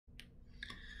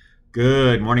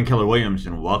Good morning, Keller Williams,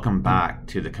 and welcome back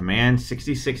to the Command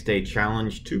 66-Day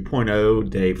Challenge 2.0,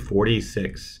 Day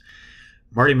 46.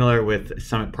 Marty Miller with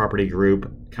Summit Property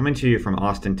Group, coming to you from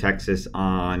Austin, Texas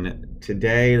on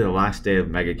today, the last day of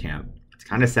Mega Camp. It's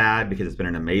kind of sad because it's been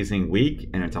an amazing week,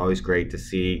 and it's always great to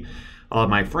see all of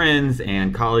my friends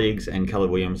and colleagues and Keller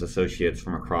Williams associates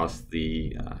from across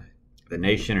the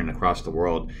nation and across the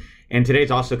world. And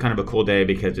today's also kind of a cool day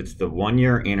because it's the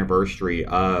 1-year anniversary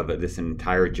of this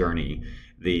entire journey.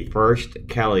 The first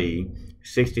Kelly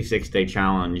 66-Day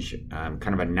Challenge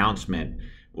kind of announcement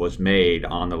was made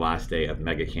on the last day of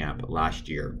Mega Camp last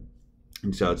year.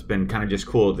 And so it's been kind of just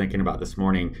cool thinking about this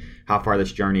morning how far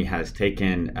this journey has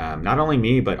taken not only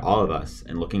me, but all of us,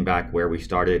 and looking back where we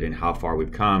started and how far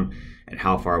we've come and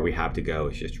how far we have to go.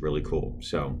 It's just really cool.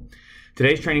 So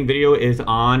today's training video is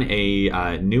on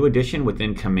a new addition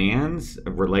within commands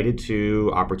related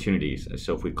to opportunities.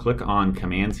 So if we click on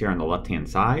commands here on the left-hand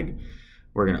side,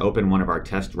 we're going to open one of our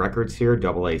test records here,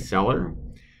 AA Seller.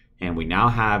 And we now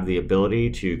have the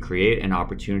ability to create an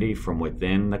opportunity from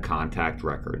within the contact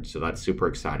record. So that's super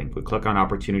exciting. If we click on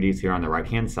opportunities here on the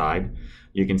right-hand side,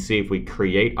 you can see if we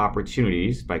create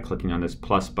opportunities by clicking on this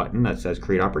plus button that says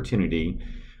create opportunity,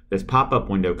 this pop-up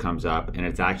window comes up, and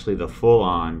it's actually the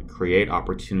full-on create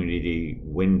opportunity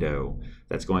window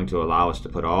that's going to allow us to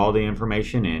put all the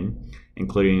information in,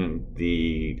 including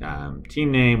the team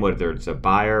name, whether it's a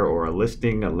buyer or a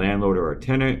listing, a landlord or a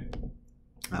tenant.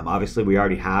 Obviously, we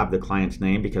already have the client's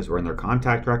name because we're in their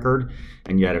contact record,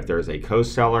 and yet if there's a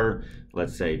co-seller,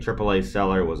 let's say AAA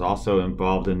seller was also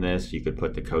involved in this, you could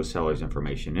put the co-seller's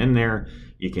information in there.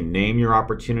 You can name your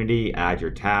opportunity, add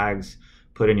your tags,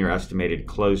 put in your estimated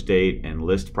close date and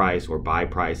list price or buy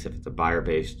price if it's a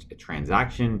buyer-based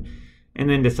transaction, and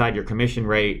then decide your commission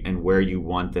rate and where you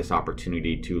want this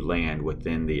opportunity to land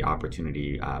within the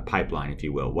opportunity pipeline, if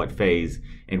you will, what phase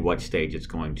and what stage it's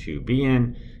going to be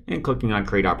in. And clicking on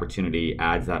create opportunity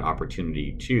adds that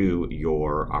opportunity to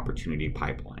your opportunity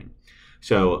pipeline.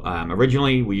 So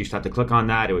originally we used to have to click on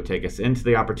that. It would take us into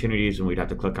the opportunities and we'd have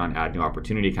to click on add new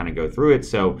opportunity, kind of go through it.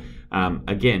 So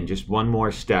again, just one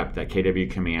more step that KW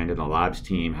Command and the Labs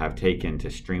team have taken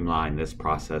to streamline this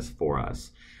process for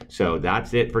us. So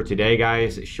that's it for today,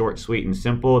 guys. Short, sweet, and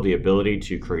simple. The ability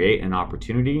to create an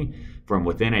opportunity from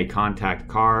within a contact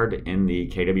card in the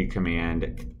KW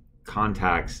Command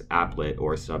contacts applet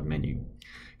or submenu.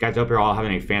 Guys, I hope you're all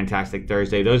having a fantastic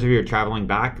Thursday. Those of you who are traveling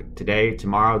back today,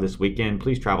 tomorrow, this weekend,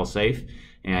 please travel safe.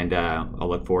 And I'll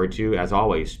look forward to, as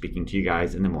always, speaking to you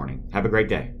guys in the morning. Have a great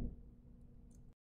day.